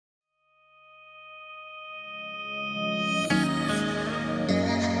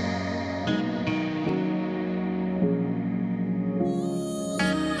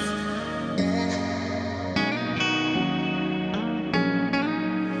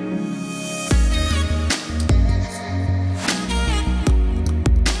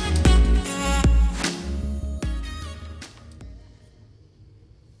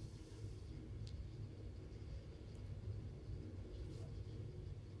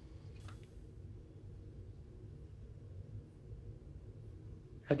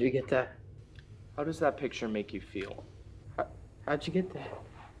How'd you get that? How does that picture make you feel? How'd you get that?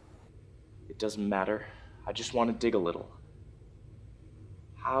 It doesn't matter. I just want to dig a little.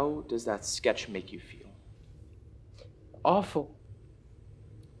 How does that sketch make you feel? Awful.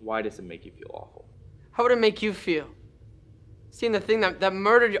 Why does it make you feel awful? How would it make you feel? Seeing the thing that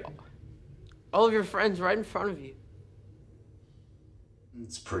murdered all of your friends right in front of you.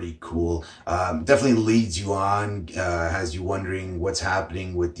 It's pretty cool. Definitely leads you on, has you wondering what's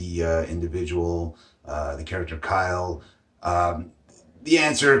happening with the individual, the character Kyle. The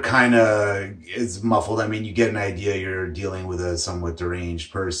answer kind of is muffled. I mean, you get an idea you're dealing with a somewhat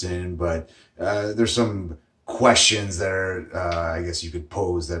deranged person, but there's some questions that are, I guess you could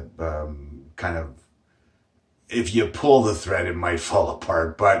pose that kind of, if you pull the thread, it might fall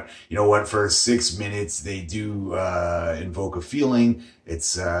apart. But you know what? For 6 minutes, they do invoke a feeling.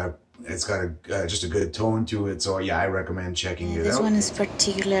 It's got just a good tone to it. So yeah, I recommend checking it out. This one is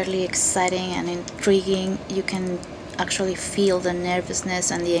particularly exciting and intriguing. You can actually feel the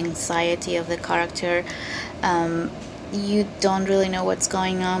nervousness and the anxiety of the character. You don't really know what's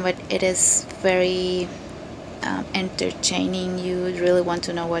going on, but it is very entertaining. You really want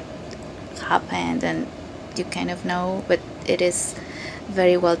to know what happened, and you kind of know, but it is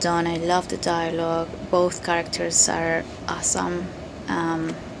very well done. I love the dialogue. Both characters are awesome.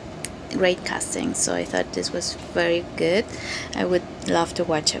 Great casting, so I thought this was very good. I would love to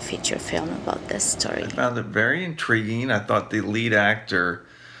watch a feature film about this story. I found it very intriguing. I thought the lead actor,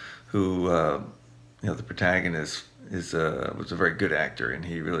 who the protagonist was a very good actor, and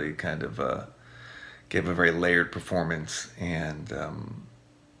he really kind of gave a very layered performance. And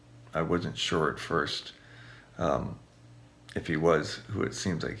I wasn't sure at first if he was who it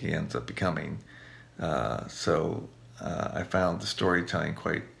seems like he ends up becoming. So I found the storytelling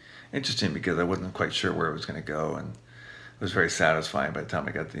quite interesting because I wasn't quite sure where it was going to go, and it was very satisfying by the time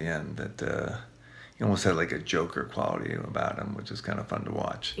I got to the end that he almost had like a Joker quality about him, which is kind of fun to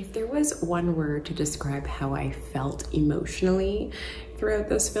watch. If there was one word to describe how I felt emotionally throughout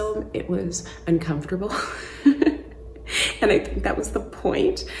this film, it was uncomfortable. And I think that was the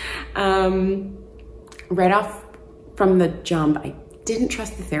point. Right off from the jump, I didn't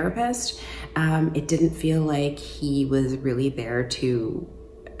trust the therapist. It didn't feel like he was really there to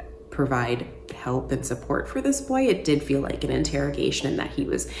provide help and support for this boy. It did feel like an interrogation, and that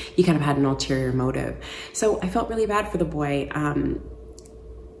he kind of had an ulterior motive. So I felt really bad for the boy. And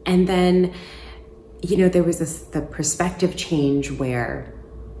then, there was the perspective change where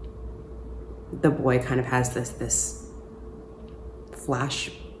the boy kind of has this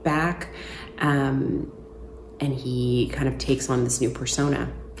flashback, and he kind of takes on this new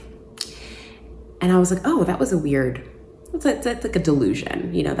persona. And I was like, oh, that was a weird, that's like a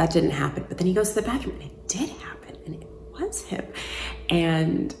delusion, that didn't happen. But then he goes to the bathroom and it did happen, and it was him.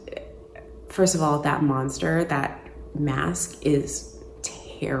 And first of all, that monster, that mask is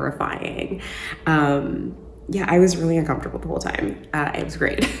terrifying. Yeah, I was really uncomfortable the whole time. It was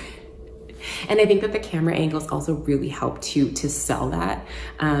great. And I think that the camera angles also really helped to sell that,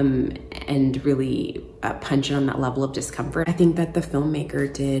 and really punch in on that level of discomfort. I think that the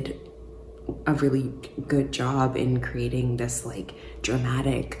filmmaker did a really good job in creating this like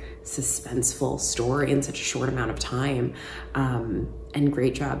dramatic, suspenseful story in such a short amount of time. And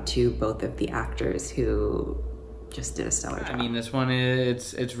great job to both of the actors who just did a stellar job. I mean, this one,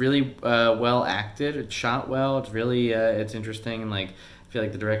 it's really well acted. It's shot well. It's really, it's interesting. And like, I feel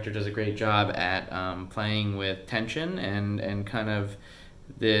like the director does a great job at playing with tension and kind of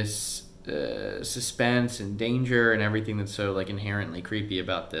this suspense and danger and everything that's so like inherently creepy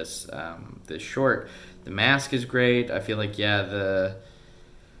about this this short. The mask is great. I feel like, yeah,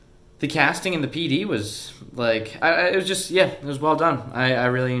 the casting and the PD was like, it was just, yeah, it was well done. I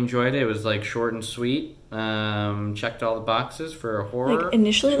really enjoyed it. It was like short and sweet. Checked all the boxes for a horror. Like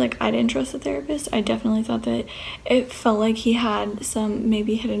initially, like I didn't trust the therapist. I definitely thought that it felt like he had some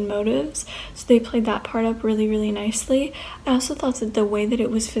maybe hidden motives. So they played that part up really, really nicely. I also thought that the way that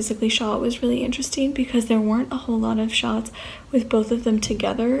it was physically shot was really interesting because there weren't a whole lot of shots with both of them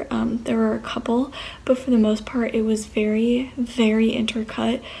together. There were a couple, but for the most part, it was very, very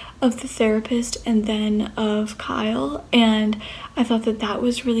intercut of the therapist and then of Kyle, and I thought that that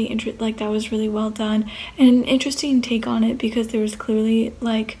was really that was really well done and an interesting take on it because there was clearly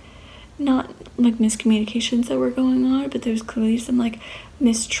like not like miscommunications that were going on, but there was clearly some like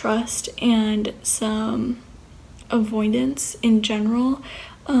mistrust and some avoidance in general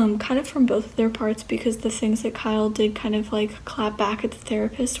kind of from both of their parts, because the things that Kyle did kind of like clap back at the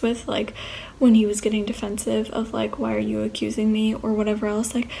therapist with, like when he was getting defensive of like, why are you accusing me or whatever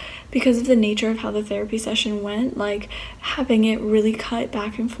else, like because of the nature of how the therapy session went, like having it really cut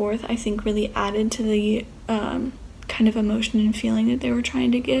back and forth, I think really added to the kind of emotion and feeling that they were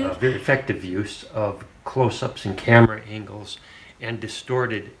trying to give. Very effective use of close-ups and camera angles and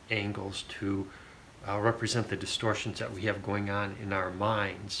distorted angles to represent the distortions that we have going on in our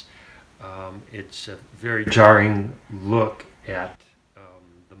minds. It's a very jarring look at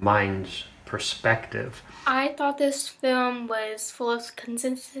the mind's perspective. I thought this film was full of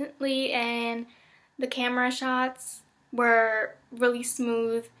consistency, and the camera shots were really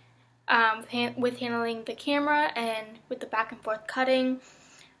smooth with handling the camera and with the back and forth cutting.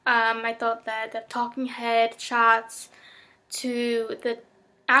 I thought that the talking head shots to the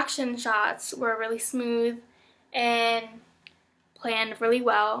action shots were really smooth and planned really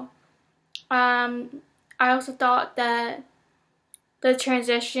well. I also thought that the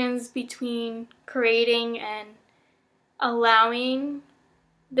transitions between creating and allowing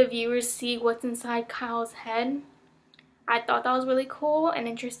the viewers see what's inside Kyle's head, I thought that was really cool and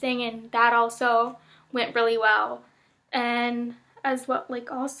interesting, and that also went really well. And as well,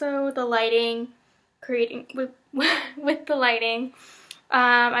 like also the lighting, creating with the lighting,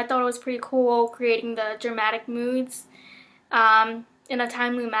 I thought it was pretty cool creating the dramatic moods in a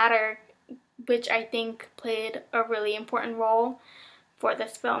timely manner, which I think played a really important role for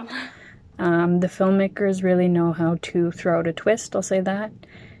this film. The filmmakers really know how to throw out a twist, I'll say that.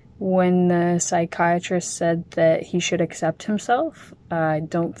 When the psychiatrist said that he should accept himself, I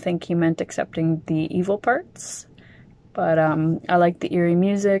don't think he meant accepting the evil parts. But I like the eerie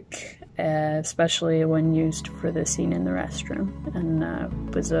music, especially when used for the scene in the restroom, and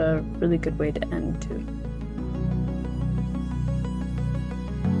it was a really good way to end too.